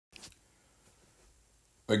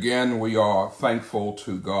Again, we are thankful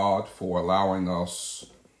to God for allowing us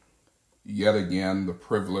yet again the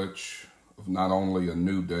privilege of not only a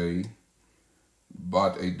new day,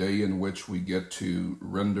 but a day in which we get to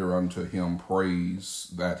render unto Him praise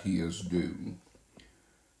that He is due.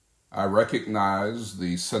 I recognize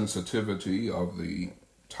the sensitivity of the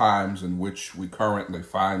times in which we currently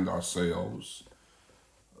find ourselves.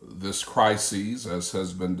 This crisis, as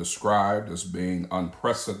has been described as being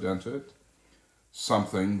unprecedented,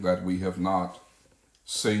 something that we have not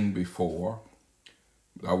seen before.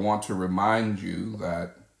 But I want to remind you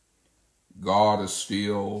that God is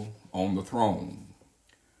still on the throne.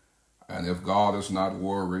 And if God is not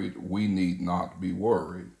worried, we need not be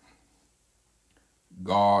worried.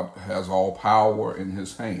 God has all power in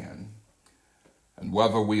His hand. And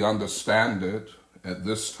whether we understand it at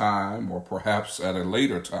this time or perhaps at a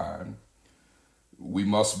later time, we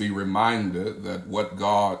must be reminded that what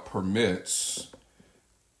God permits,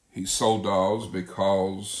 He so does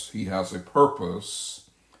because He has a purpose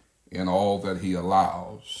in all that He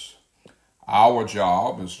allows. Our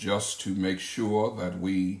job is just to make sure that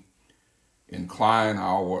we incline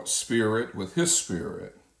our spirit with His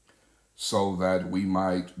Spirit so that we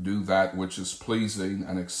might do that which is pleasing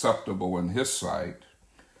and acceptable in His sight.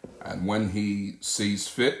 And when He sees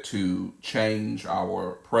fit to change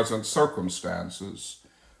our present circumstances,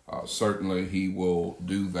 certainly He will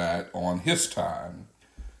do that on His time.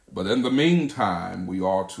 But in the meantime, we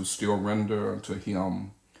are to still render unto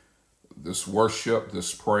Him this worship,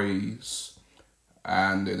 this praise.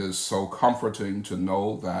 And it is so comforting to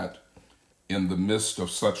know that in the midst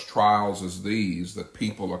of such trials as these, that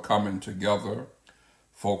people are coming together,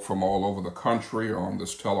 folk from all over the country are on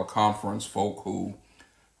this teleconference, folk who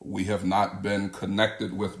we have not been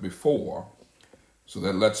connected with before. So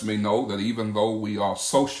that lets me know that even though we are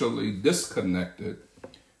socially disconnected,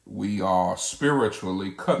 we are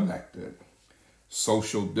spiritually connected.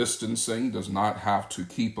 Social distancing does not have to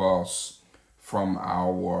keep us from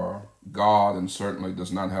our God, and certainly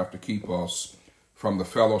does not have to keep us from the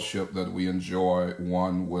fellowship that we enjoy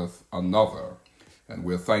one with another. And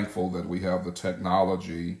we're thankful that we have the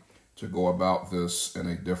technology to go about this in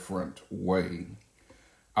a different way.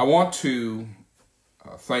 I want to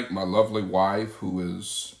thank my lovely wife who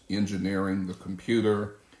is engineering the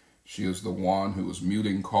computer. She is the one who is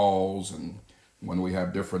muting calls, and when we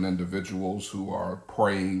have different individuals who are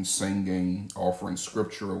praying, singing, offering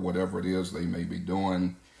scripture, or whatever it is they may be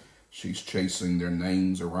doing, she's chasing their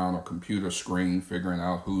names around a computer screen, figuring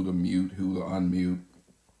out who to mute, who to unmute.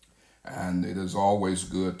 And it is always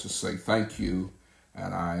good to say thank you.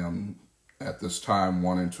 And I am at this time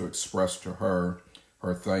wanting to express to her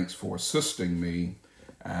thanks for assisting me.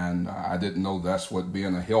 And I didn't know that's what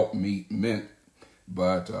being a helpmeet meant,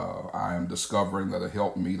 but I am discovering that a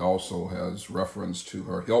helpmeet also has reference to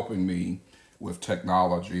her helping me with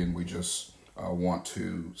technology, and we just want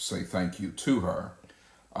to say thank you to her.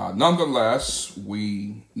 Nonetheless,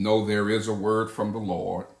 we know there is a word from the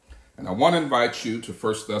Lord, and I want to invite you to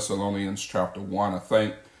 1 Thessalonians chapter 1. I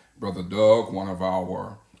thank Brother Doug, one of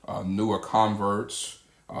our newer converts,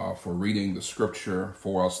 for reading the scripture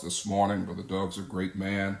for us this morning. Brother Doug's a great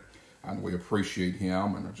man, and we appreciate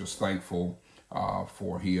him and are just thankful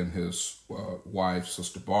for he and his wife,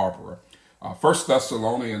 Sister Barbara. 1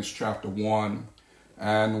 Thessalonians chapter 1,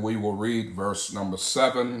 and we will read verse number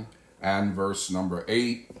 7 and verse number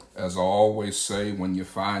 8. As I always say, when you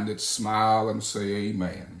find it, smile and say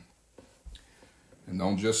amen. And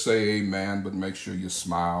don't just say amen, but make sure you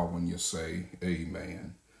smile when you say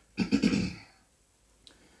amen.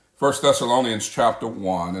 1 Thessalonians chapter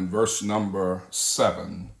 1 and verse number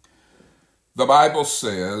 7. The Bible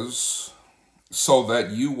says, "So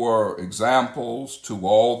that you were examples to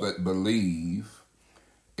all that believe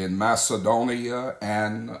in Macedonia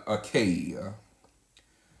and Achaia.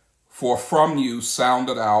 For from you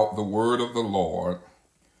sounded out the word of the Lord,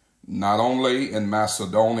 not only in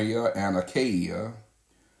Macedonia and Achaia,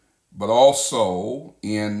 but also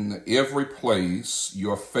in every place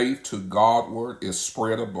your faith to Godward is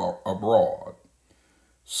spread abroad,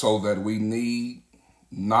 so that we need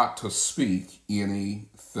not to speak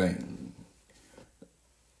anything."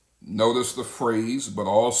 Notice the phrase, but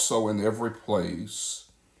also in every place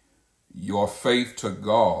your faith to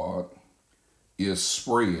God is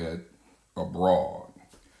spread abroad.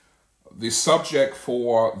 The subject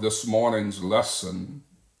for this morning's lesson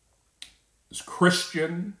is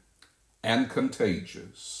Christian and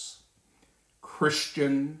contagious.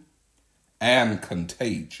 Christian and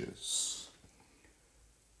contagious.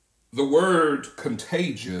 The word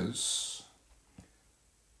contagious,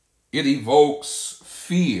 it evokes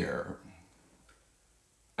fear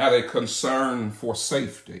and a concern for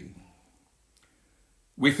safety.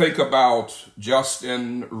 We think about just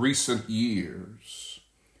in recent years,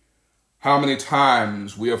 how many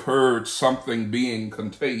times we have heard something being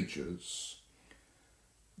contagious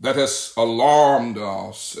that has alarmed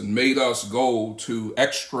us and made us go to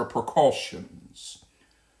extra precautions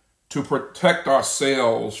to protect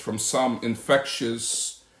ourselves from some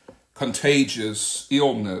infectious, contagious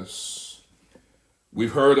illness.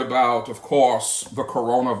 We've heard about, of course, the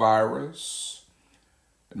coronavirus.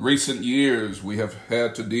 In recent years, we have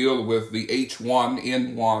had to deal with the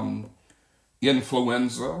H1N1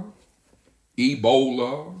 influenza,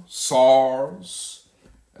 Ebola, SARS,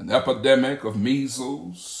 an epidemic of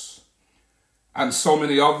measles, and so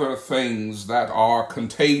many other things that are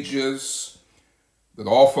contagious, that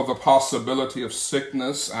offer the possibility of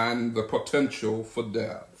sickness and the potential for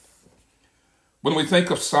death. When we think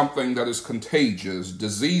of something that is contagious,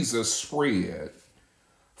 diseases spread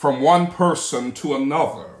from one person to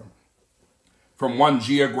another, from one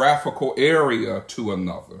geographical area to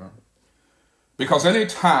another. Because any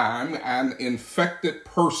time an infected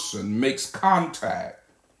person makes contact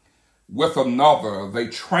with another, they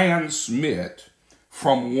transmit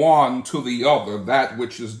from one to the other that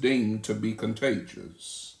which is deemed to be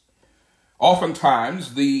contagious.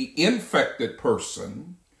 Oftentimes, the infected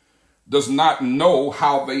person does not know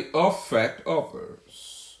how they affect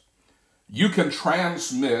others. You can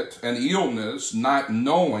transmit an illness not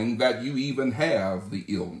knowing that you even have the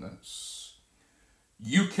illness.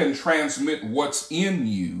 You can transmit what's in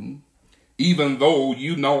you even though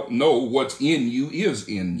you don't know what's in you is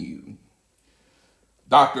in you.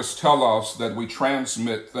 Doctors tell us that we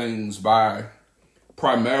transmit things by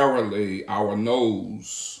primarily our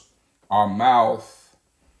nose, our mouth,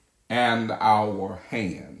 and our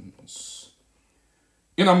hands.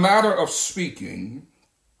 In a matter of speaking,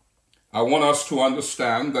 I want us to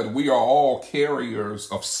understand that we are all carriers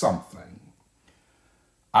of something.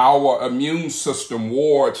 Our immune system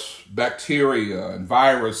wards bacteria and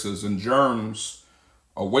viruses and germs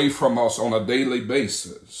away from us on a daily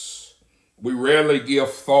basis. We rarely give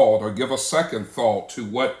thought or give a second thought to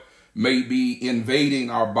what may be invading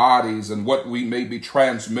our bodies and what we may be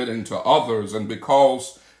transmitting to others. And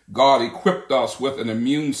because God equipped us with an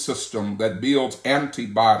immune system that builds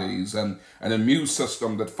antibodies and an immune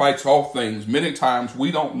system that fights all things, many times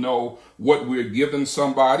we don't know what we're giving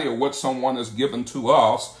somebody or what someone is given to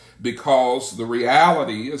us, because the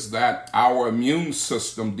reality is that our immune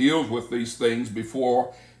system deals with these things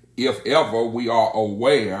before, if ever, we are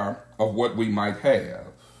aware of what we might have.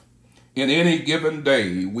 In any given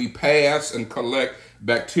day, we pass and collect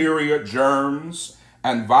bacteria, germs,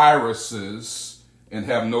 and viruses and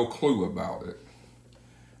have no clue about it.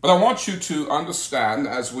 But I want you to understand,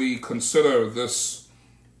 as we consider this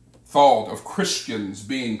thought of Christians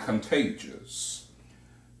being contagious,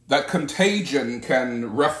 that contagion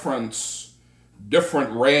can reference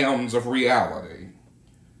different realms of reality.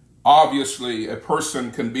 Obviously, a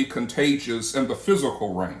person can be contagious in the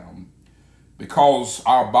physical realm because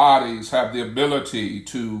our bodies have the ability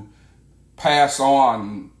to pass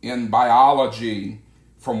on in biology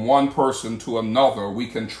from one person to another. We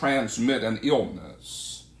can transmit an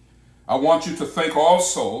illness. I want you to think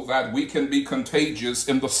also that we can be contagious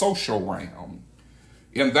in the social realm,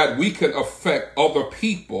 in that we can affect other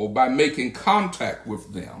people by making contact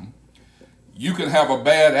with them. You can have a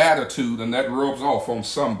bad attitude and that rubs off on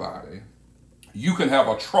somebody. You can have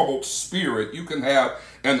a troubled spirit. You can have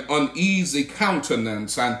an uneasy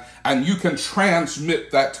countenance, and you can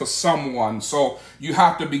transmit that to someone. So you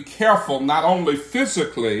have to be careful not only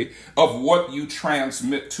physically of what you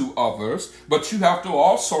transmit to others, but you have to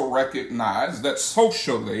also recognize that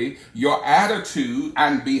socially your attitude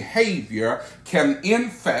and behavior can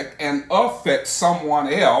infect and affect someone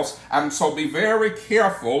else. And so be very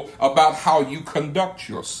careful about how you conduct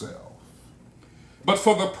yourself. But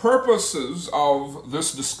for the purposes of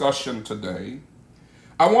this discussion today,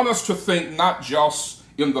 I want us to think not just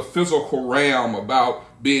in the physical realm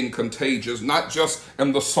about being contagious, not just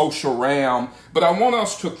in the social realm, but I want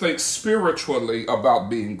us to think spiritually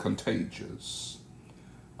about being contagious.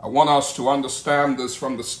 I want us to understand this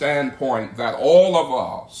from the standpoint that all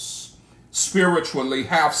of us spiritually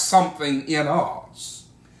have something in us,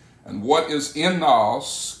 and what is in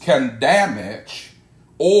us can damage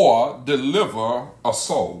or deliver a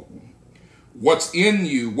soul. What's in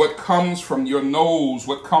you, what comes from your nose,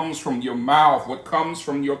 what comes from your mouth, what comes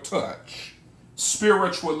from your touch,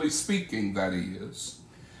 spiritually speaking, that is,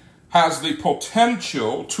 has the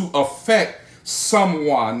potential to affect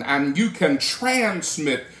someone, and you can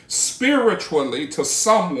transmit spiritually to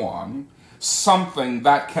someone something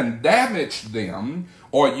that can damage them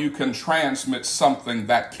or you can transmit something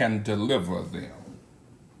that can deliver them.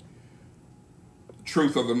 The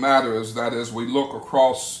truth of the matter is that as we look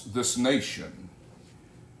across this nation,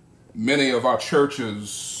 many of our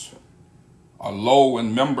churches are low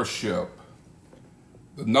in membership.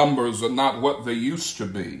 The numbers are not what they used to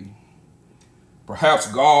be.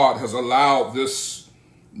 Perhaps God has allowed this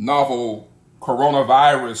novel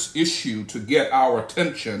coronavirus issue to get our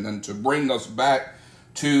attention and to bring us back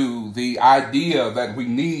to the idea that we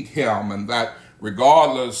need him, and that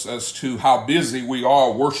regardless as to how busy we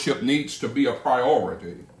are, worship needs to be a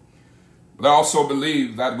priority. But I also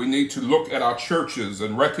believe that we need to look at our churches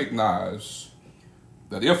and recognize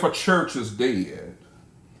that if a church is dead,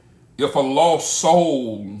 if a lost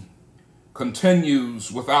soul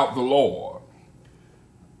continues without the Lord,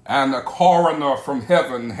 and a coroner from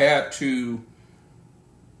heaven had to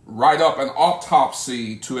write up an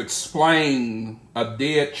autopsy to explain a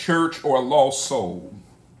dead church or a lost soul,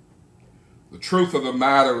 the truth of the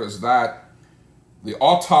matter is that the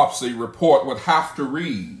autopsy report would have to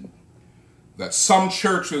read that some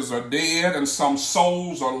churches are dead and some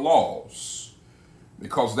souls are lost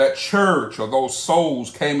because that church or those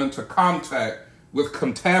souls came into contact with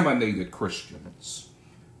contaminated Christians.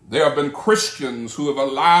 There have been Christians who have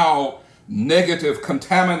allowed negative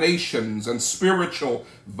contaminations and spiritual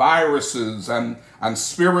viruses and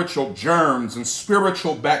spiritual germs and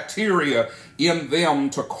spiritual bacteria in them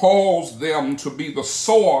to cause them to be the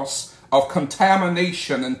source of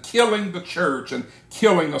contamination and killing the church and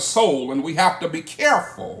killing a soul. And we have to be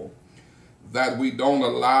careful that we don't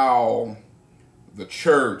allow the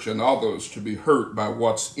church and others to be hurt by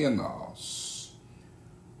what's in us.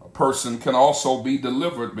 A person can also be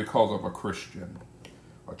delivered because of a Christian.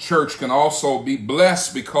 A church can also be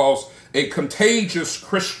blessed because a contagious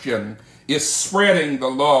Christian is spreading the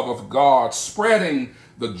love of God, spreading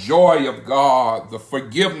the joy of God, the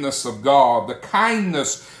forgiveness of God, the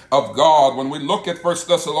kindness of God. When we look at 1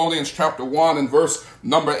 Thessalonians chapter 1 and verse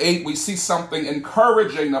number 8, we see something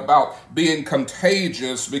encouraging about being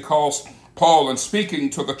contagious, because Paul, in speaking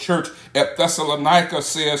to the church at Thessalonica,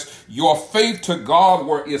 says, your faith to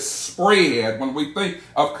God is spread. When we think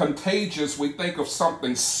of contagious, we think of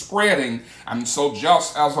something spreading. And so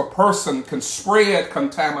just as a person can spread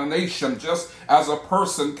contamination, just as a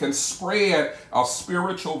person can spread a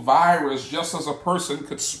spiritual virus, just as a person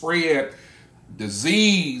could spread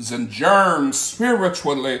disease and germs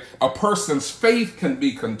spiritually, a person's faith can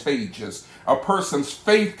be contagious. A person's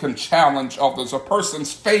faith can challenge others. A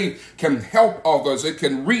person's faith can help others. It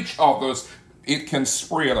can reach others. It can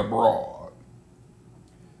spread abroad.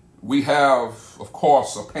 We have, of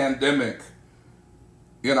course, a pandemic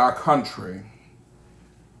in our country.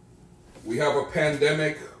 We have a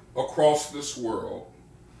pandemic across this world.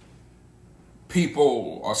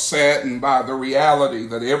 People are saddened by the reality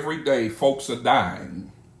that every day folks are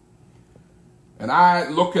dying. And I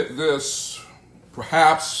look at this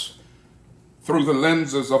perhaps through the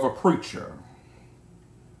lenses of a preacher.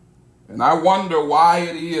 And I wonder why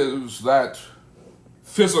it is that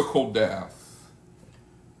physical death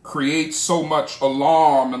creates so much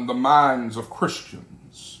alarm in the minds of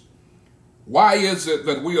Christians. Why is it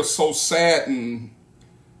that we are so saddened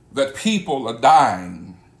that people are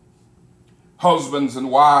dying? Husbands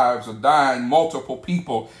and wives are dying. Multiple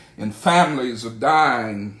people in families are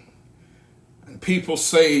dying. And people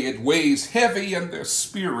say it weighs heavy in their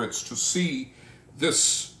spirits to see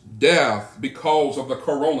this death because of the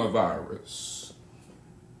coronavirus.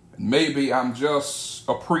 And maybe I'm just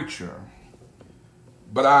a preacher,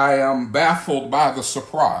 but I am baffled by the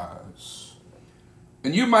surprise.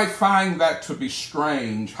 And you might find that to be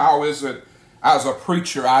strange. How is it as a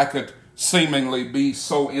preacher I could seemingly be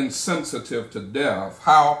so insensitive to death?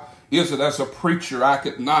 How is it as a preacher I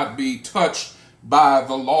could not be touched by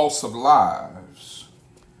the loss of lives?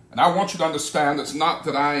 And I want you to understand, it's not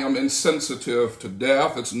that I am insensitive to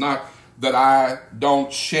death. It's not that I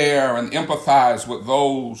don't share and empathize with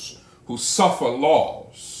those who suffer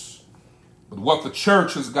loss. But what the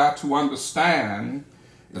church has got to understand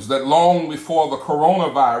is that long before the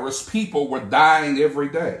coronavirus, people were dying every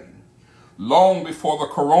day. Long before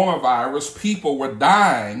the coronavirus, people were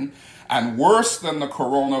dying, and worse than the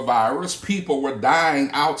coronavirus, people were dying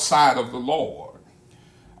outside of the Lord.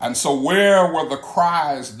 And so where were the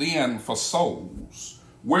cries then for souls?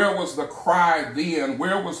 Where was the cry then?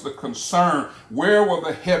 Where was the concern? Where were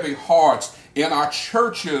the heavy hearts in our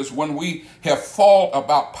churches when we have thought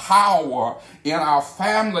about power, in our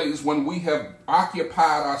families when we have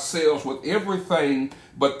occupied ourselves with everything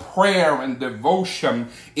but prayer and devotion,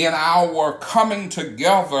 in our coming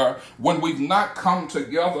together when we've not come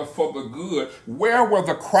together for the good. Where were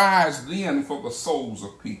the cries then for the souls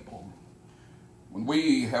of people? When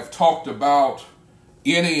we have talked about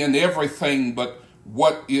any and everything but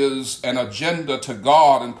what is an agenda to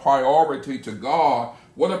God and priority to God,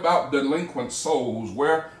 what about delinquent souls?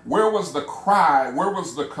 Where was the cry? Where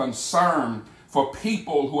was the concern for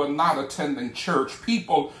people who are not attending church,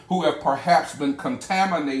 people who have perhaps been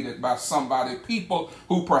contaminated by somebody, people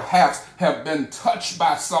who perhaps have been touched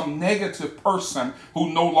by some negative person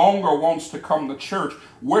who no longer wants to come to church?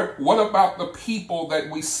 What about the people that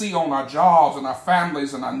we see on our jobs and our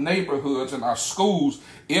families and our neighborhoods and our schools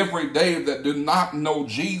every day that do not know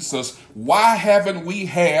Jesus? Why haven't we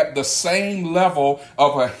had the same level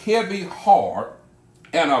of a heavy heart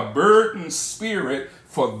and a burdened spirit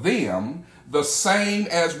for them, the same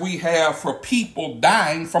as we have for people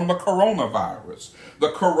dying from the coronavirus? The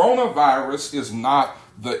coronavirus is not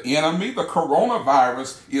the enemy. The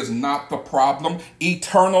coronavirus is not the problem.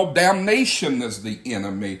 Eternal damnation is the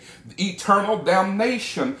enemy. Eternal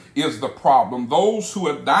damnation is the problem. Those who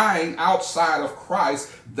are dying outside of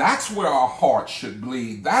Christ, that's where our hearts should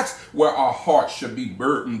bleed. That's where our hearts should be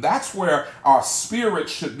burdened. That's where our spirit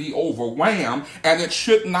should be overwhelmed. And it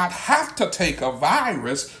should not have to take a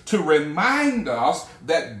virus to remind us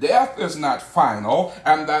that death is not final,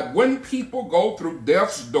 and that when people go through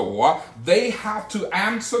death's door, they have to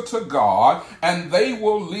answer to God and they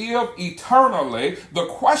will live eternally. The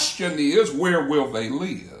question is, where will they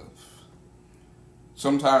live?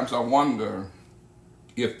 Sometimes I wonder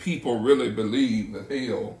if people really believe that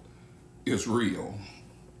hell is real.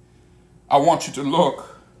 I want you to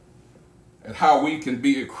look at how we can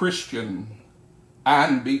be a Christian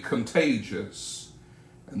and be contagious.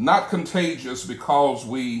 Not contagious because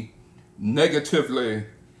we negatively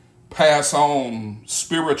pass on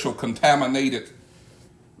spiritual contaminated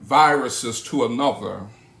viruses to another,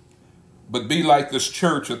 but be like this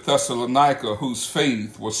church at Thessalonica whose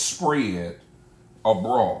faith was spread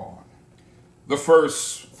abroad. The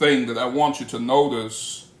first thing that I want you to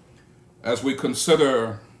notice as we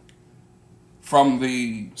consider from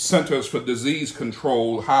the Centers for Disease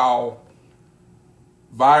Control how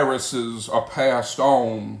viruses are passed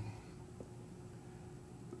on,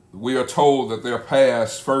 we are told that they're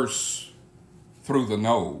passed first through the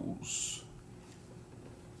nose.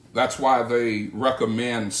 That's why they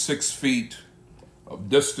recommend 6 feet of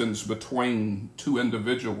distance between two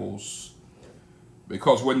individuals,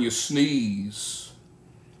 because when you sneeze,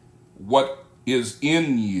 what is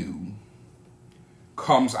in you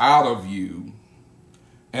comes out of you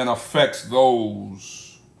and affects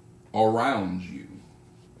those around you.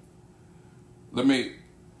 Let me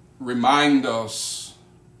remind us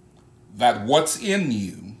that what's in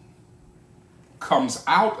you comes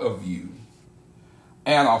out of you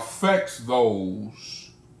and affects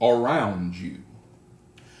those around you.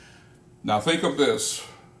 Now think of this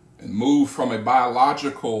and move from a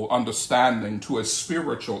biological understanding to a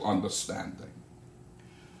spiritual understanding.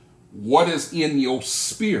 What is in your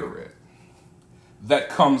spirit that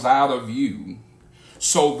comes out of you,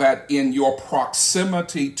 so that in your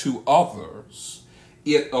proximity to others,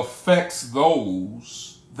 it affects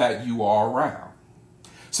those that you are around?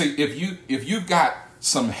 See, if you've got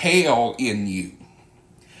some hell in you,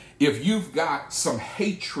 if you've got some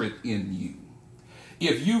hatred in you,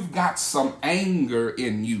 if you've got some anger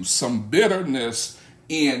in you, some bitterness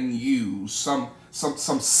in you, some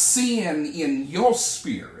sin in your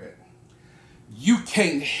spirit, you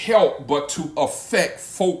can't help but to affect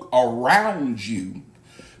folk around you,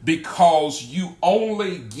 because you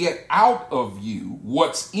only get out of you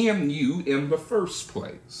what's in you in the first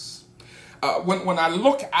place. When I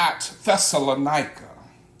look at Thessalonica,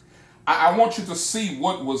 I want you to see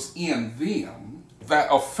what was in them that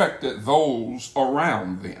affected those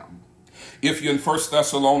around them. If you're in 1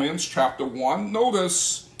 Thessalonians chapter 1,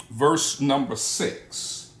 notice verse number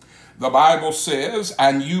 6. The Bible says,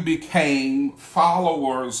 and you became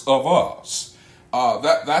followers of us.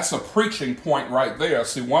 That's a preaching point right there.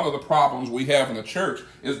 See, one of the problems we have in the church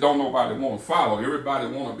is don't nobody want to follow. Everybody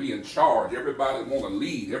want to be in charge. Everybody want to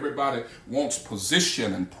lead. Everybody wants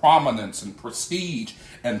position and prominence and prestige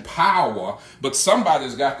and power. But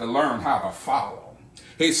somebody's got to learn how to follow.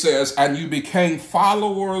 He says, and you became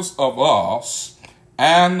followers of us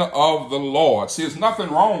and of the Lord. See, there's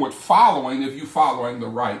nothing wrong with following if you're following the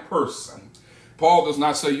right person. Paul does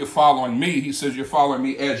not say you're following me. He says you're following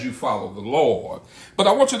me as you follow the Lord. But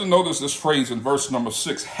I want you to notice this phrase in verse number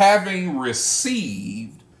 6, having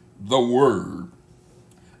received the word.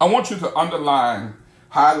 I want you to underline,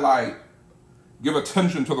 highlight, give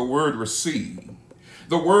attention to the word receive.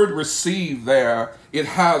 The word receive there, it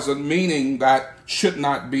has a meaning that should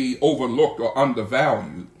not be overlooked or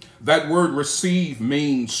undervalued. That word receive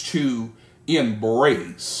means to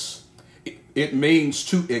embrace. It means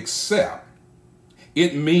to accept.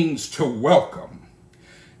 It means to welcome.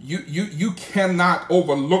 You cannot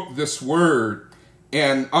overlook this word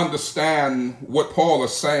and understand what Paul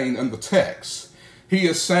is saying in the text. He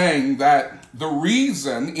is saying that the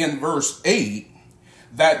reason in verse 8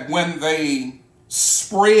 that when they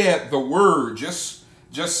spread the word,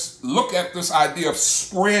 just look at this idea of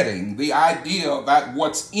spreading, the idea that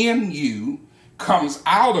what's in you comes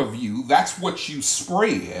out of you, that's what you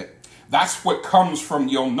spread. That's what comes from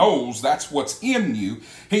your nose. That's what's in you.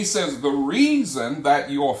 He says the reason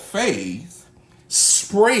that your faith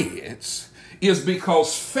spreads is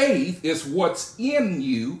because faith is what's in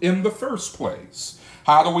you in the first place.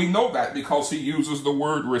 How do we know that? Because he uses the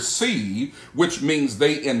word receive, which means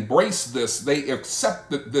they embrace this, they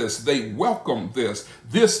accepted this, they welcomed this.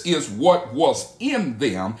 This is what was in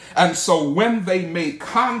them. And so when they made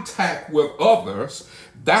contact with others,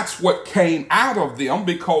 that's what came out of them,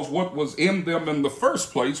 because what was in them in the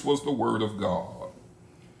first place was the word of God.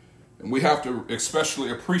 And we have to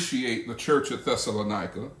especially appreciate the church at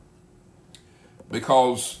Thessalonica,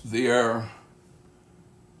 because the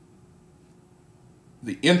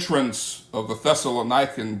entrance of the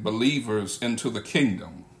Thessalonican believers into the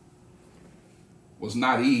kingdom was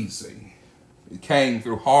not easy. It came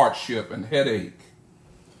through hardship and headache.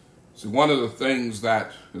 See, one of the things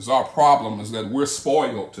that is our problem is that we're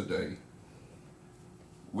spoiled today.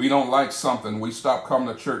 We don't like something, we stop coming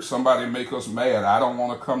to church. Somebody make us mad. I don't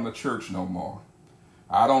want to come to church no more.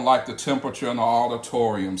 I don't like the temperature in the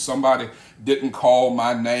auditorium. Somebody didn't call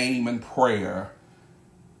my name in prayer.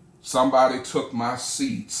 Somebody took my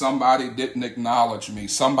seat. Somebody didn't acknowledge me.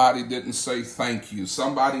 Somebody didn't say thank you.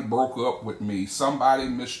 Somebody broke up with me. Somebody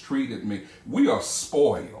mistreated me. We are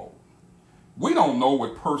spoiled. We don't know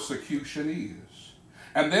what persecution is.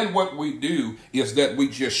 And then what we do is that we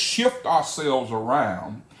just shift ourselves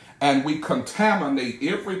around and we contaminate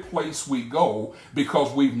every place we go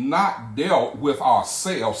because we've not dealt with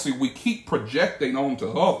ourselves. See, we keep projecting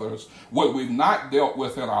onto others what we've not dealt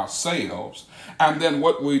with in ourselves. And then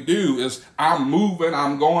what we do is I'm moving,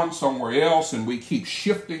 I'm going somewhere else, and we keep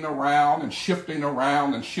shifting around and shifting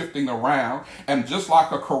around and shifting around. And just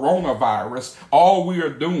like a coronavirus, all we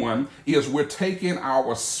are doing is we're taking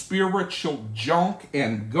our spiritual junk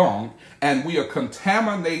and gunk and we are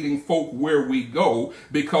contaminating folk where we go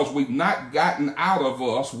because we've not gotten out of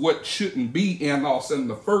us what shouldn't be in us in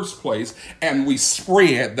the first place, and we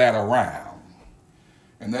spread that around.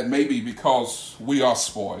 And that may be because we are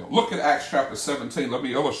spoiled. Look at Acts chapter 17. Let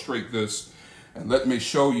me illustrate this and let me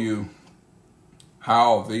show you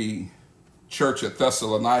how the church at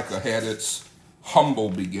Thessalonica had its humble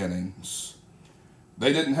beginnings.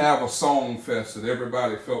 They didn't have a song fest that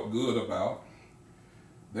everybody felt good about.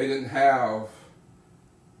 They didn't have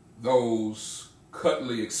those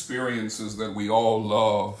cuddly experiences that we all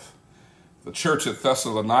love. The church at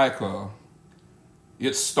Thessalonica,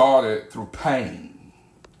 it started through pain.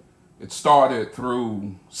 It started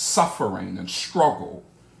through suffering and struggle,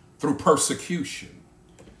 through persecution.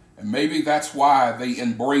 And maybe that's why they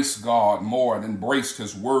embraced God more and embraced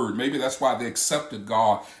his word. Maybe that's why they accepted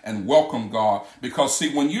God and welcomed God. Because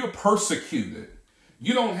see, when you're persecuted,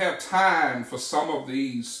 you don't have time for some of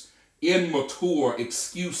these immature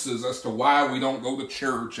excuses as to why we don't go to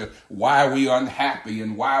church and why we unhappy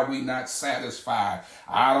and why we not satisfied.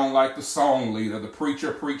 I don't like the song leader. The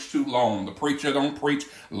preacher preached too long. The preacher don't preach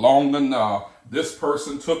long enough. This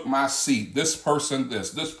person took my seat. This person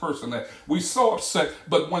this person that. We're so upset.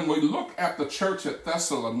 But when we look at the church at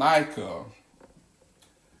Thessalonica,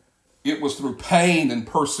 it was through pain and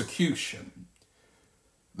persecution.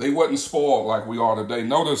 They wasn't spoiled like we are today.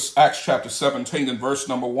 Notice Acts chapter 17 and verse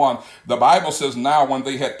number 1. The Bible says, now when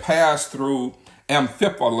they had passed through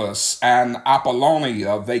Amphipolis and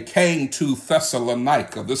Apollonia, they came to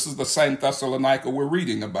Thessalonica. This is the same Thessalonica we're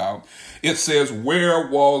reading about. It says, where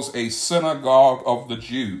was a synagogue of the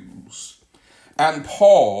Jews. And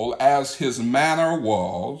Paul, as his manner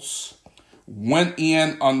was, went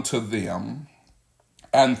in unto them,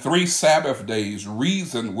 and 3 Sabbath days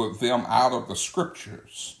reasoned with them out of the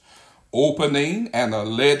scriptures, opening and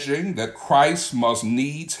alleging that Christ must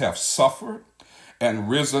needs have suffered and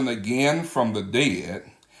risen again from the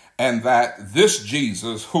dead, and that this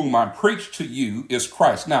Jesus whom I preach to you is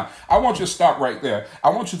Christ. Now, I want you to stop right there. I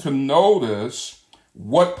want you to notice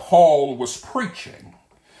what Paul was preaching.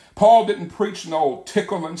 Paul didn't preach no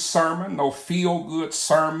tickling sermon, no feel-good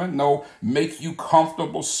sermon, no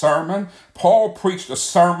make-you-comfortable sermon. Paul preached a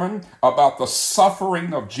sermon about the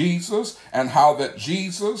suffering of Jesus and how that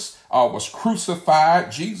Jesus was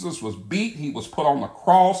crucified. Jesus was beat. He was put on the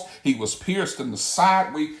cross. He was pierced in the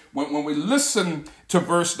side. When we listen to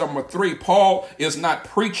verse number 3, Paul is not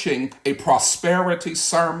preaching a prosperity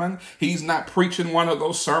sermon. He's not preaching one of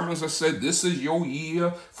those sermons that said, this is your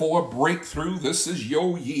year for a breakthrough. This is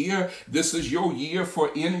your year. This is your year for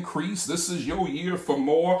increase. This is your year for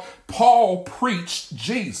more. Paul preached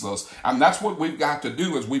Jesus. And that's what we've got to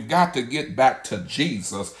do, is we've got to get back to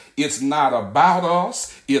Jesus. It's not about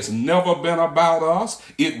us. It's never been about us.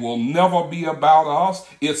 It will never be about us.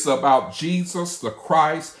 It's about Jesus, the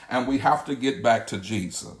Christ, and we have to get back to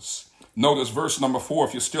Jesus. Notice verse number 4,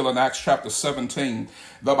 if you're still in Acts chapter 17,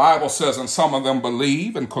 the Bible says, and some of them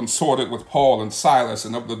believed and consorted with Paul and Silas,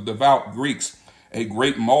 and of the devout Greeks a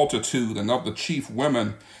great multitude, and of the chief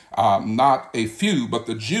women not a few, but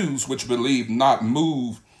the Jews which believed not,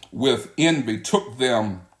 moved with envy,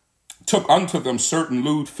 took unto them certain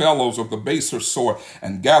lewd fellows of the baser sort,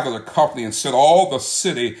 and gathered a company, and set all the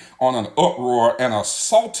city on an uproar, and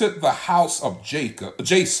assaulted the house of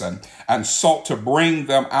Jason, and sought to bring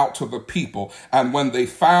them out to the people. And when they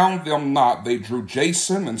found them not, they drew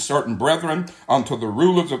Jason and certain brethren unto the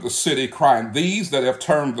rulers of the city, crying, these that have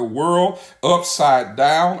turned the world upside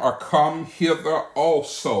down are come hither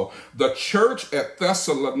also. The church at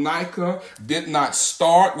Thessalonica did not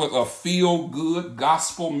start with a feel-good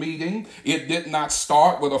gospel meeting. It did not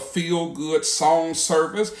start with a feel-good song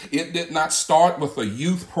service. It did not start with a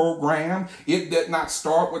youth program. It did not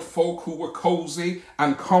start with folk who were cozy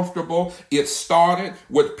and comfortable. It started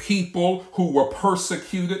with people who were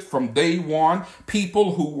persecuted from day one,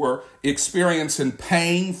 people who were experiencing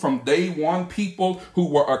pain from day one, people who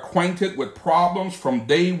were acquainted with problems from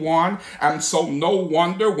day one. And so no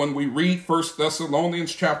wonder when we read 1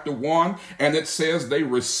 Thessalonians chapter 1, and it says they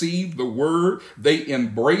received the word, they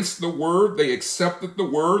embraced the word, they accepted the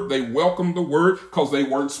word, they welcomed the word, because they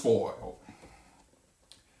weren't spoiled.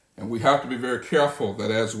 And we have to be very careful that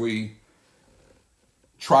as we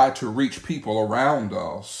try to reach people around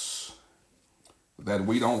us, that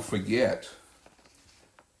we don't forget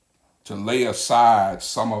to lay aside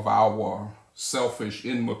some of our selfish,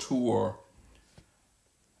 immature,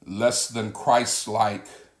 less than Christ-like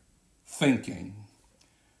thinking,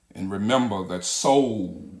 and remember that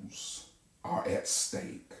souls are at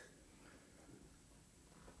stake.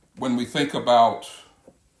 When we think about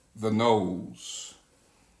the nose,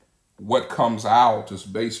 what comes out is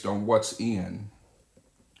based on what's in.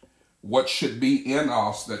 What should be in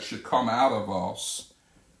us that should come out of us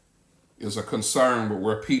is a concern with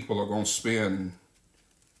where people are going to spend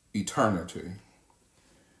eternity.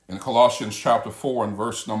 In Colossians chapter 4 and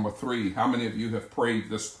verse number 3, how many of you have prayed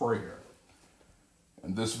this prayer?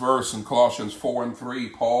 In this verse in Colossians 4 and 3,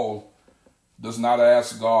 Paul does not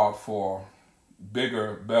ask God for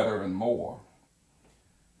bigger, better, and more.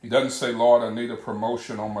 He doesn't say, Lord, I need a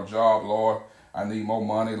promotion on my job. Lord, I need more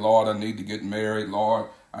money. Lord, I need to get married. Lord,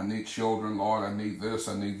 I need children. Lord, I need this,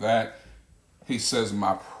 I need that. He says,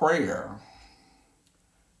 my prayer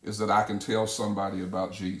is that I can tell somebody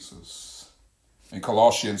about Jesus. In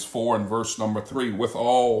Colossians 4 and verse number 3,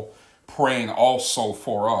 withal praying also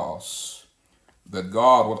for us, that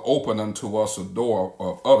God would open unto us a door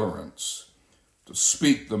of utterance to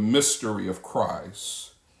speak the mystery of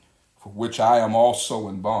Christ, for which I am also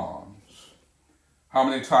in bonds. How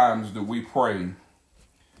many times do we pray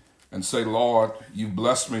and say, Lord, you've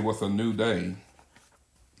blessed me with a new day.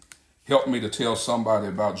 Help me to tell somebody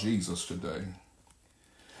about Jesus today.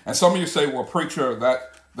 And some of you say, well, preacher,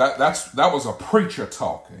 that was a preacher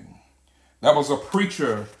talking. That was a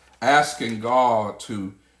preacher asking God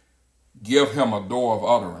to give him a door of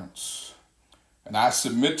utterance. And I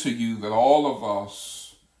submit to you that all of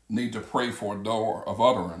us need to pray for a door of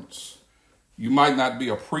utterance. You might not be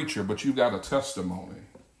a preacher, but you got a testimony.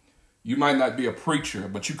 You might not be a preacher,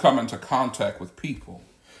 but you come into contact with people.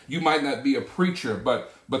 You might not be a preacher,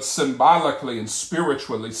 but symbolically and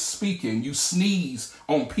spiritually speaking, you sneeze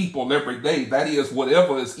on people every day. That is,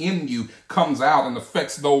 whatever is in you comes out and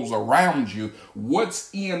affects those around you. What's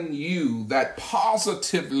in you that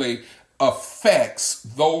positively affects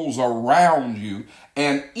those around you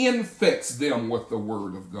and infects them with the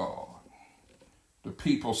word of God? Do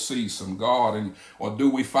people see some God? Or do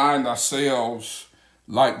we find ourselves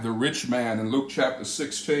like the rich man in Luke chapter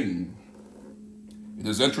 16? It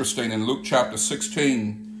is interesting in Luke chapter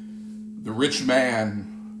 16, The rich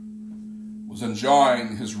man was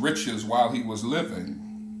enjoying his riches while he was living.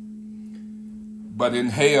 But in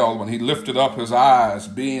hell, when he lifted up his eyes,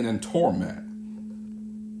 being in torment,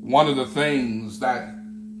 one of the things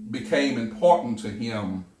that became important to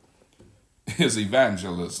him is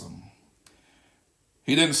evangelism.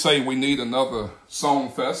 He didn't say we need another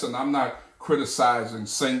song fest, and I'm not criticizing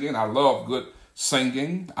singing. I love good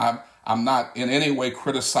singing. I'm not in any way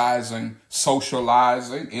criticizing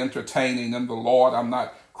socializing, entertaining in the Lord. I'm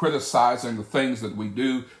not criticizing the things that we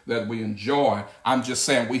do, that we enjoy. I'm just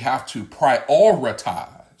saying we have to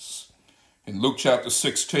prioritize. In Luke chapter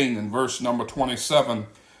 16 and verse number 27,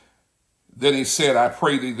 then he said, I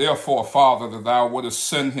pray thee therefore, Father, that thou wouldest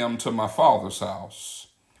send him to my father's house.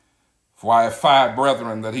 For I have 5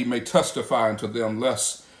 brethren, that he may testify unto them,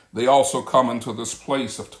 lest they also come into this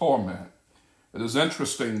place of torment. It is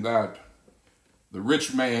interesting that the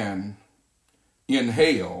rich man in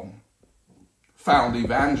hell found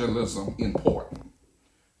evangelism important.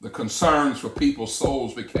 The concerns for people's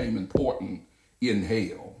souls became important in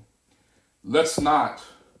hell. Let's not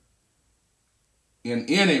in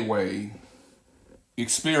any way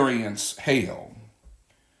experience hell,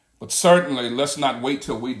 but certainly let's not wait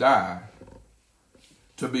till we die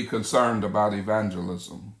to be concerned about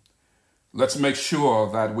evangelism. Let's make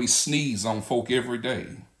sure that we sneeze on folk every day,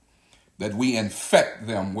 that we infect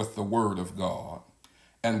them with the word of God,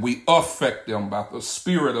 and we affect them by the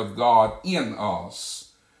Spirit of God in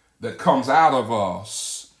us that comes out of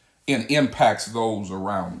us and impacts those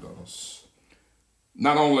around us.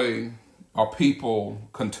 Not only are people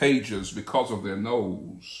contagious because of their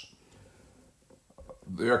nose,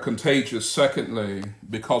 they're contagious, secondly,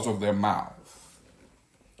 because of their mouth.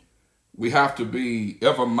 We have to be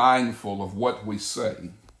ever mindful of what we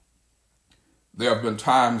say. There have been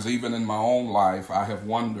times, even in my own life, I have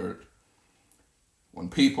wondered, when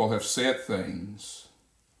people have said things,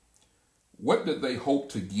 what did they hope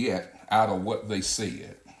to get out of what they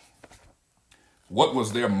said? What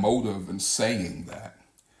was their motive in saying that?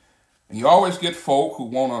 And you always get folk who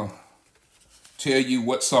want to tell you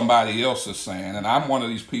what somebody else is saying. And I'm one of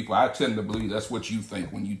these people, I tend to believe that's what you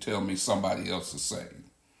think when you tell me somebody else is saying.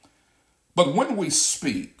 But when we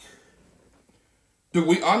speak, do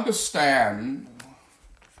we understand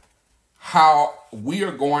how we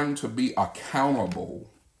are going to be accountable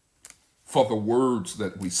for the words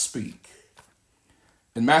that we speak?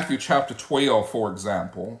 In Matthew chapter 12, for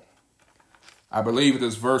example, I believe it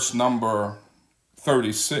is verse number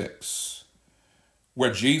 36,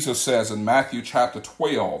 where Jesus says in Matthew chapter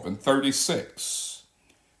 12 and 36,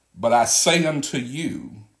 but I say unto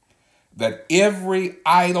you, that every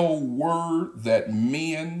idle word that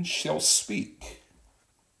men shall speak,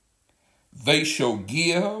 they shall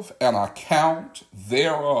give an account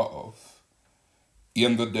thereof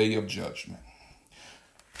in the day of judgment.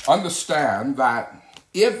 Understand that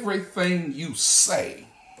everything you say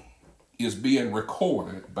is being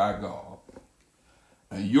recorded by God.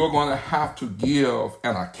 And you're going to have to give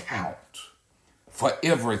an account for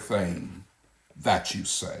everything that you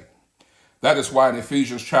say. That is why in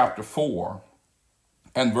Ephesians chapter 4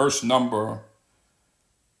 and verse number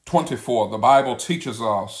 24, the Bible teaches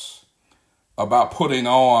us about putting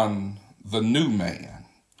on the new man.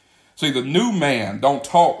 See, the new man doesn't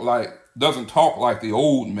talk like the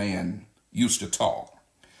old man used to talk.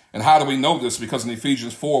 And how do we know this? Because in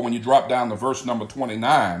Ephesians 4, when you drop down to verse number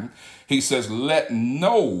 29, he says, let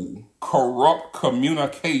no corrupt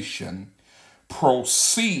communication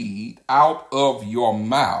proceed out of your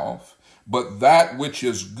mouth, but that which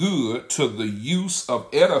is good to the use of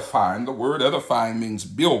edifying. The word edifying means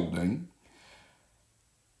building,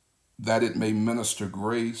 that it may minister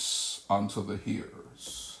grace unto the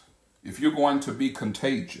hearers. If you're going to be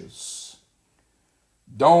contagious,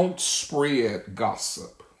 don't spread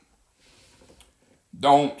gossip.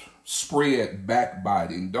 Don't spread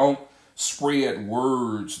backbiting. Don't spread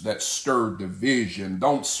words that stir division.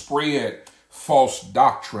 Don't spread false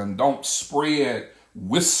doctrine. Don't spread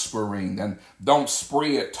whispering, and don't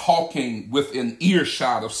spread talking within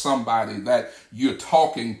earshot of somebody that you're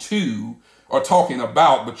talking to or talking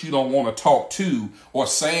about, but you don't want to talk to, or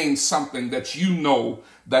saying something that you know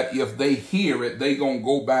that if they hear it, they're going to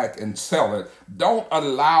go back and tell it. Don't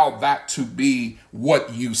allow that to be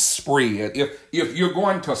what you spread. If you're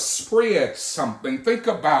going to spread something, think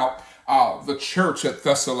about the church at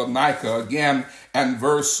Thessalonica again, and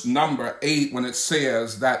verse number 8, when it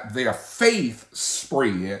says that their faith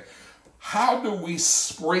spread. How do we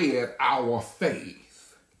spread our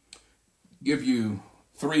faith? Give you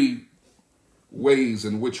 3 ways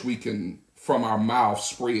in which we can, from our mouth,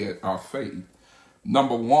 spread our faith.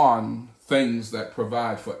 Number 1, things that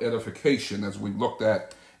provide for edification, as we looked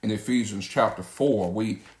at in Ephesians chapter 4.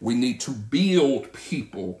 We need to build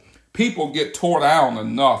people. People get tore down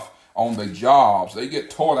enough on their jobs. They get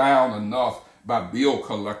tore down enough by bill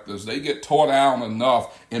collectors. They get tore down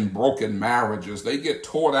enough in broken marriages. They get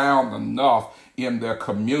tore down enough in their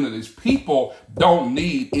communities. People don't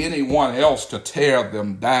need anyone else to tear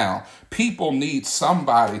them down. People need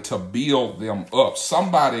somebody to build them up,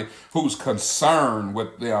 somebody who's concerned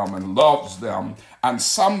with them and loves them, and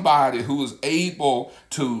somebody who is able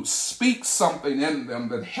to speak something in them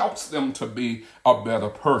that helps them to be a better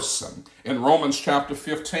person. In Romans chapter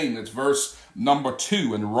 15, it's verse number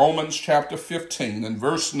 2. In Romans chapter 15 and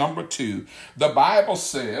verse number 2, the Bible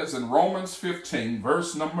says in Romans 15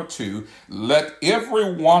 verse number 2, let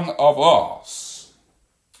every one of us,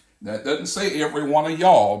 that doesn't say every one of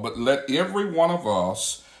y'all, but let every one of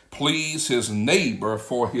us please his neighbor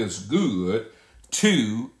for his good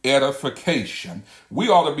to edification. We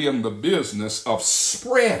ought to be in the business of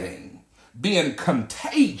spreading, being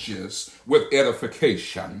contagious with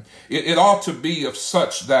edification. It ought to be of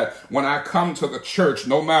such that when I come to the church,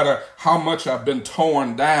 no matter how much I've been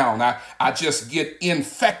torn down, I just get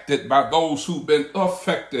infected by those who've been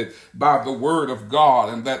affected by the word of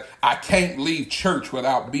God, and that I can't leave church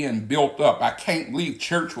without being built up. I can't leave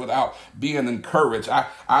church without being encouraged.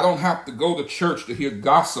 I don't have to go to church to hear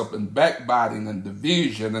gossip and backbiting and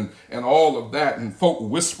division and all of that and folk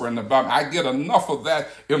whispering about me. I get enough of that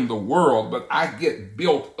in the world, but I get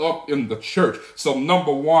built up in the church. So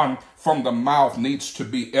number one, from the mouth needs to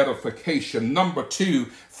be edification. Number two,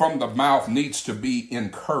 from the mouth needs to be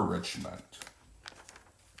encouragement.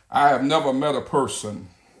 I have never met a person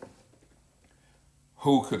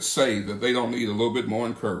who could say that they don't need a little bit more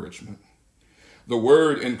encouragement. The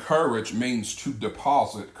word encourage means to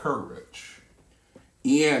deposit courage.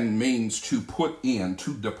 In means to put in,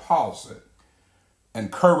 to deposit.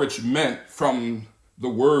 Encouragement from the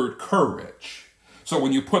word courage. So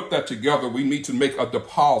when you put that together, we need to make a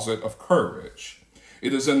deposit of courage.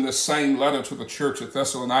 It is in this same letter to the church at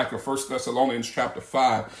Thessalonica, 1 Thessalonians chapter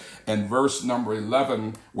 5 and verse number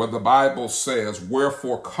 11, where the Bible says,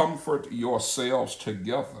 wherefore comfort yourselves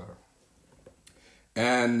together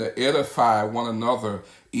and edify one another,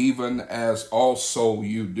 even as also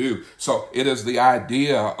you do. So it is the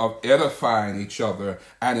idea of edifying each other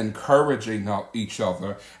and encouraging each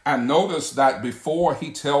other. And notice that before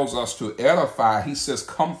he tells us to edify, he says,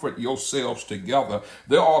 comfort yourselves together.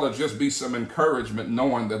 There ought to just be some encouragement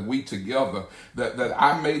knowing that we together, that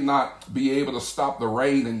I may not be able to stop the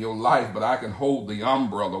rain in your life, but I can hold the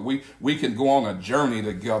umbrella. We can go on a journey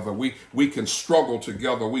together. We can struggle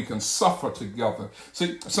together. We can suffer together.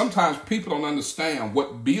 See, sometimes people don't understand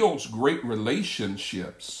what builds great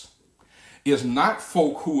relationships is not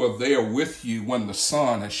folk who are there with you when the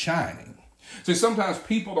sun is shining. See, sometimes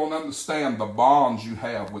people don't understand the bonds you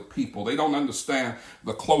have with people. They don't understand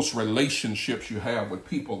the close relationships you have with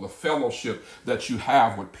people, the fellowship that you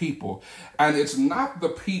have with people. And it's not the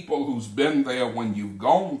people who's been there when you've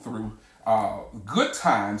gone through good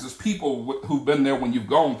times. It's people who've been there when you've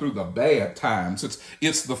gone through the bad times.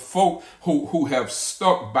 It's the folk who have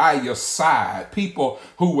stuck by your side, people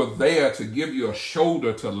who were there to give you a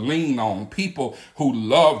shoulder to lean on, people who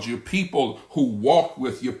loved you, people who walked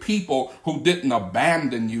with you, people who didn't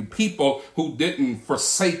abandon you, people who didn't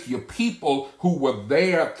forsake you, people who were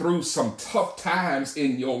there through some tough times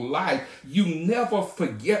in your life. You never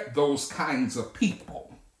forget those kinds of people.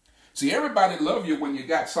 See, everybody loves you when you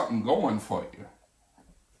got something going for you.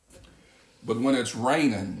 But when it's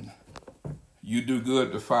raining, you do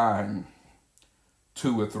good to find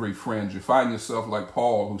 2 or 3 friends. You find yourself like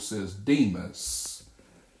Paul, who says, Demas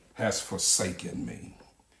has forsaken me.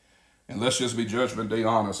 And let's just be Judgment Day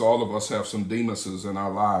honest. All of us have some Demases in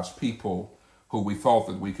our lives, people who we thought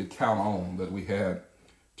that we could count on, that we had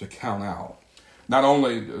to count out. Not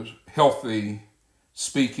only does healthy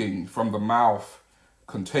speaking from the mouth,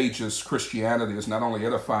 contagious Christianity is not only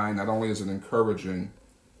edifying, not only is it encouraging,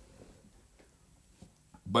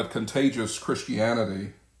 but contagious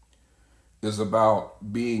Christianity is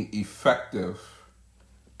about being effective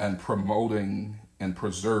and promoting and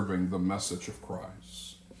preserving the message of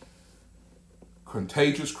Christ.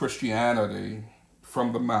 Contagious Christianity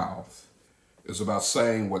from the mouth is about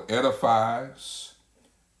saying what edifies,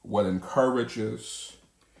 what encourages,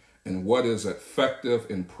 and what is effective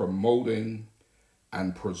in promoting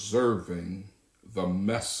and preserving the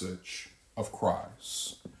message of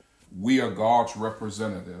Christ. We are God's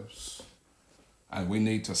representatives, and we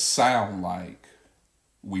need to sound like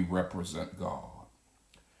we represent God.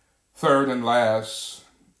 Third and last,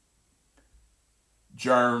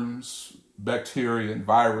 germs bacteria and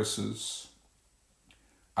viruses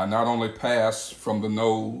are not only passed from the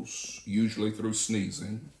nose, usually through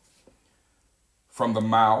sneezing, from the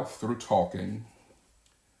mouth through talking,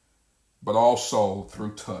 but also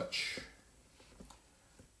through touch.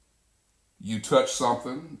 You touch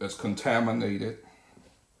something that's contaminated,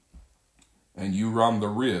 and you run the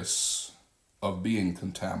risk of being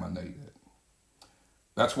contaminated.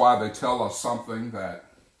 That's why they tell us something that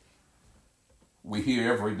we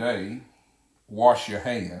hear every day: wash your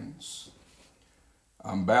hands.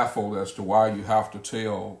 I'm baffled as to why you have to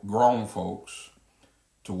tell grown folks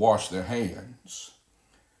to wash their hands.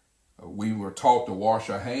 We were taught to wash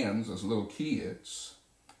our hands as little kids,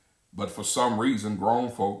 but for some reason, grown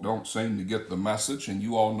folk don't seem to get the message, and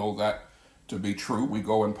you all know that to be true. We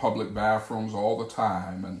go in public bathrooms all the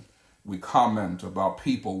time, and we comment about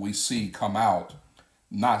people we see come out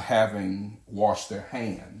not having washed their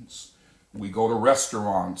hands. We go to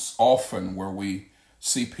restaurants often where we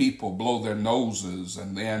see people blow their noses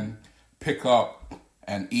and then pick up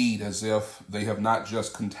and eat as if they have not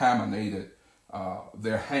just contaminated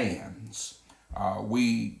their hands.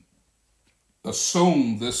 We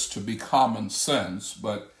assume this to be common sense,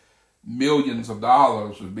 but millions of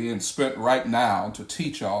dollars are being spent right now to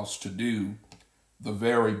teach us to do the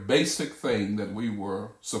very basic thing that we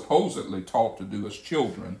were supposedly taught to do as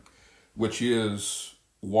children, which is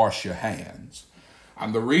wash your hands.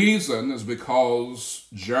 And the reason is because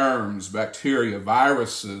germs, bacteria,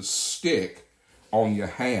 viruses stick on your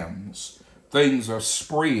hands. Things are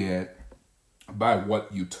spread by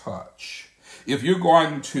what you touch. If you're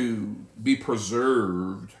going to be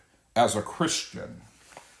preserved as a Christian,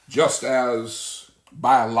 just as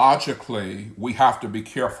biologically we have to be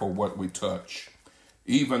careful what we touch,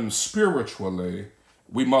 even spiritually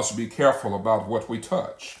we must be careful about what we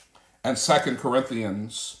touch. And 2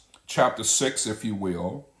 Corinthians chapter 6, if you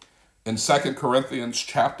will, in 2 Corinthians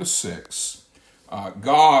chapter 6,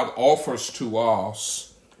 God offers to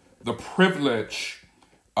us the privilege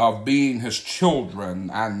of being his children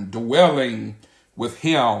and dwelling with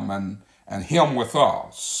him and him with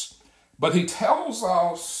us. But he tells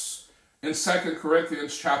us in 2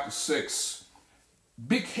 Corinthians chapter 6,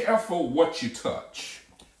 be careful what you touch.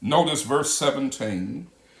 Notice verse 17.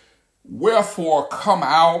 Wherefore come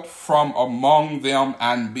out from among them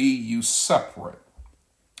and be you separate,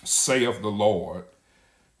 saith the Lord,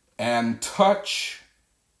 and touch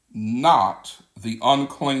not the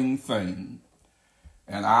unclean thing,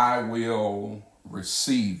 and I will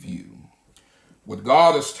receive you. What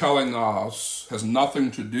God is telling us has nothing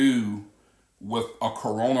to do with a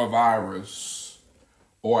coronavirus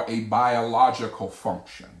or a biological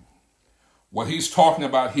function. What he's talking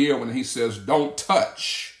about here when he says don't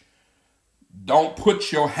touch, don't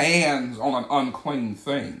put your hands on an unclean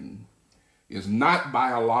thing, is not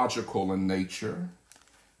biological in nature.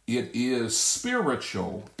 It is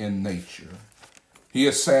spiritual in nature. He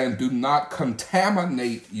is saying do not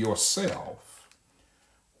contaminate yourself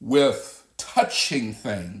with touching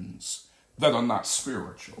things that are not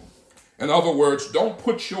spiritual. In other words, don't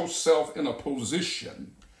put yourself in a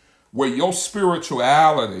position where your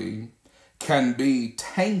spirituality can be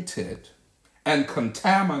tainted and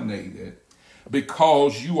contaminated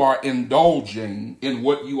because you are indulging in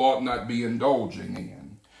what you ought not be indulging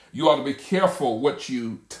in. You ought to be careful what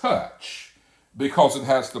you touch because it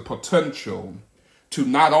has the potential to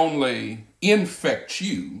not only infect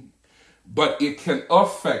you, but it can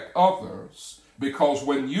affect others, because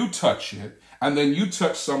when you touch it and then you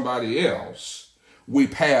touch somebody else, we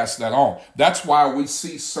pass that on. That's why we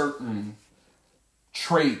see certain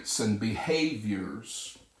traits and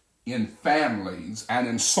behaviors in families and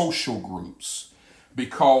in social groups,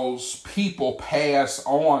 because people pass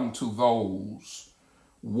on to those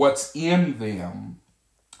what's in them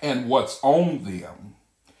and what's on them.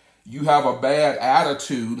 You have a bad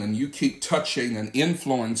attitude and you keep touching and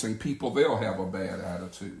influencing people, they'll have a bad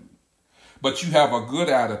attitude. But you have a good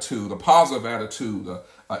attitude, a positive attitude,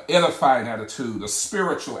 an edifying attitude, a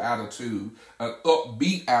spiritual attitude, an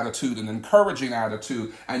upbeat attitude, an encouraging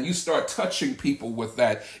attitude, and you start touching people with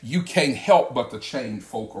that, you can't help but to change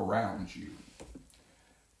folk around you.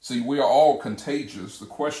 See, we are all contagious. The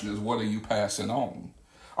question is, what are you passing on?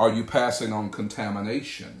 Are you passing on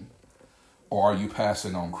contamination, or are you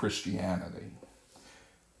passing on Christianity?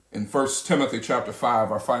 In 1 Timothy chapter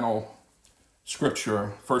 5, our final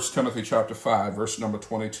scripture, 1 Timothy chapter 5, verse number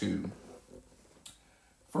 22.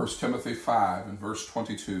 1 Timothy 5 and verse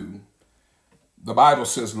 22. The Bible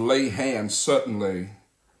says, lay hands certainly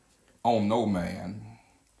on no man,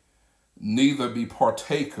 neither be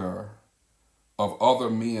partaker of other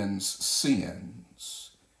men's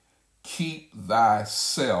sins. Keep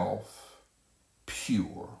thyself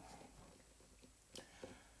pure.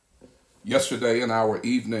 Yesterday in our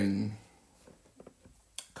evening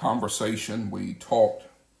conversation, we talked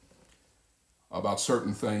about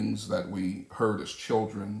certain things that we heard as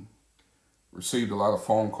children. Received a lot of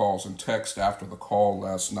phone calls and texts after the call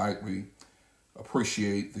last night. We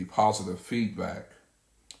appreciate the positive feedback.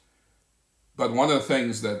 But one of the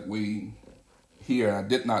things that we hear, I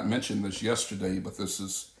did not mention this yesterday, but this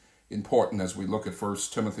is important as we look at 1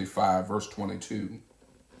 Timothy 5, verse 22.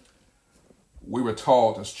 We were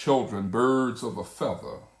taught as children, birds of a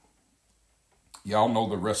feather. Y'all know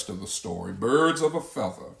the rest of the story. Birds of a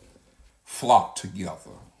feather flock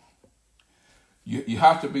together. You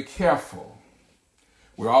have to be careful.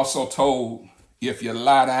 We're also told if you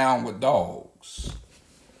lie down with dogs,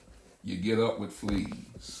 you get up with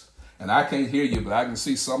fleas. And I can't hear you, but I can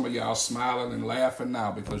see some of y'all smiling and laughing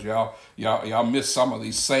now because y'all miss some of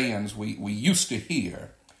these sayings we used to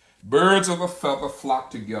hear. Birds of a feather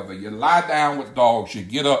flock together. You lie down with dogs, you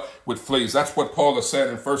get up with fleas. That's what Paul is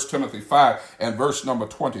saying in 1 Timothy 5 and verse number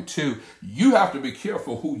 22. You have to be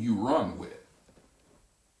careful who you run with.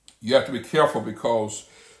 You have to be careful because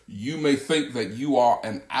you may think that you are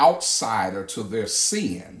an outsider to their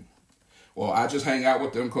sin. Well, I just hang out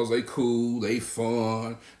with them because they cool, they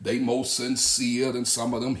fun, they more sincere than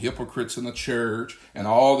some of them hypocrites in the church, and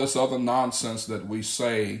all this other nonsense that we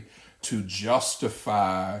say to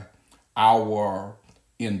justify our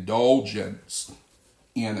indulgence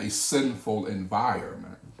in a sinful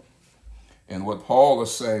environment. And what Paul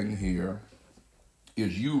is saying here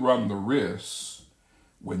is you run the risk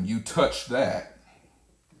when you touch that,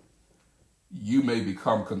 you may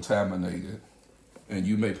become contaminated and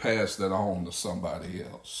you may pass that on to somebody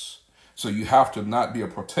else. So you have to not be a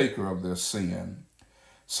partaker of their sin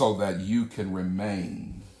so that you can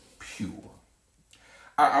remain pure.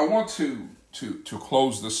 I want to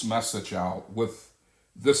close this message out with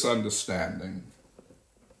this understanding.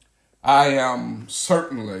 I am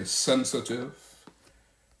certainly sensitive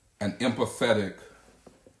and empathetic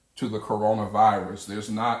to the coronavirus.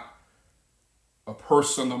 There's not a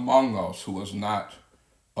person among us who is not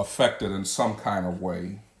affected in some kind of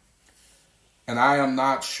way. And I am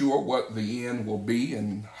not sure what the end will be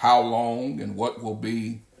and how long and what will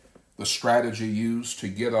be the strategy used to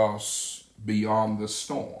get us beyond this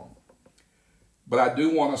storm. But I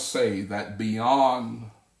do want to say that beyond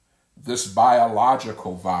this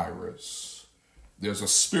biological virus, there's a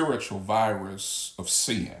spiritual virus of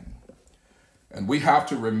sin. And we have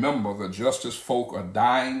to remember that just as folk are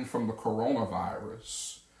dying from the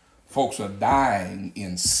coronavirus, folks are dying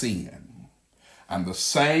in sin. And the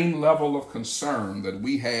same level of concern that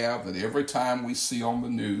we have that every time we see on the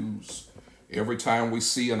news, every time we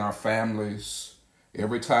see in our families,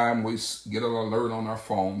 every time we get an alert on our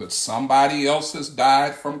phone that somebody else has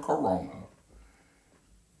died from corona,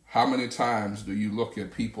 how many times do you look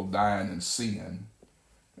at people dying in sin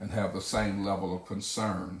and have the same level of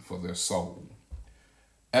concern for their soul?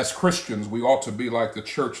 As Christians, we ought to be like the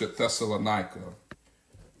church at Thessalonica.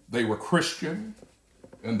 They were Christian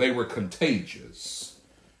and they were contagious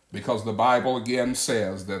because the Bible again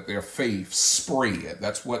says that their faith spread.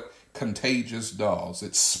 That's what contagious does.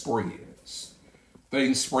 It spreads.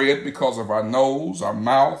 Things spread because of our nose, our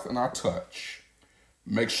mouth, and our touch.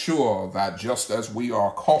 Make sure that just as we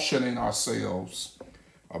are cautioning ourselves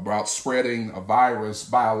about spreading a virus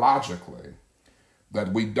biologically,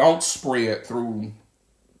 that we don't spread through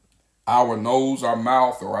our nose, our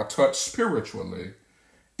mouth, or our touch spiritually,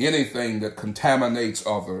 anything that contaminates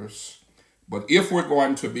others. But if we're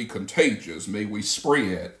going to be contagious, may we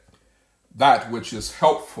spread that which is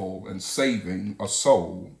helpful in saving a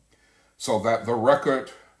soul, so that the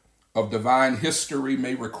record of divine history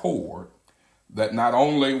may record that not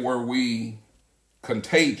only were we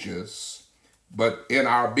contagious, but in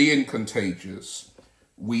our being contagious,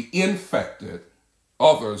 we infected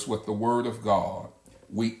others with the word of God.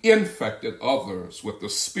 We infected others with the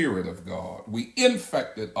Spirit of God. We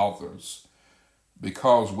infected others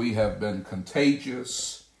because we have been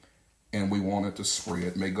contagious and we wanted to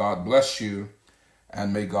spread. May God bless you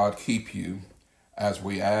and may God keep you as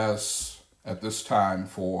we ask at this time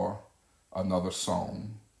for another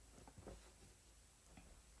song.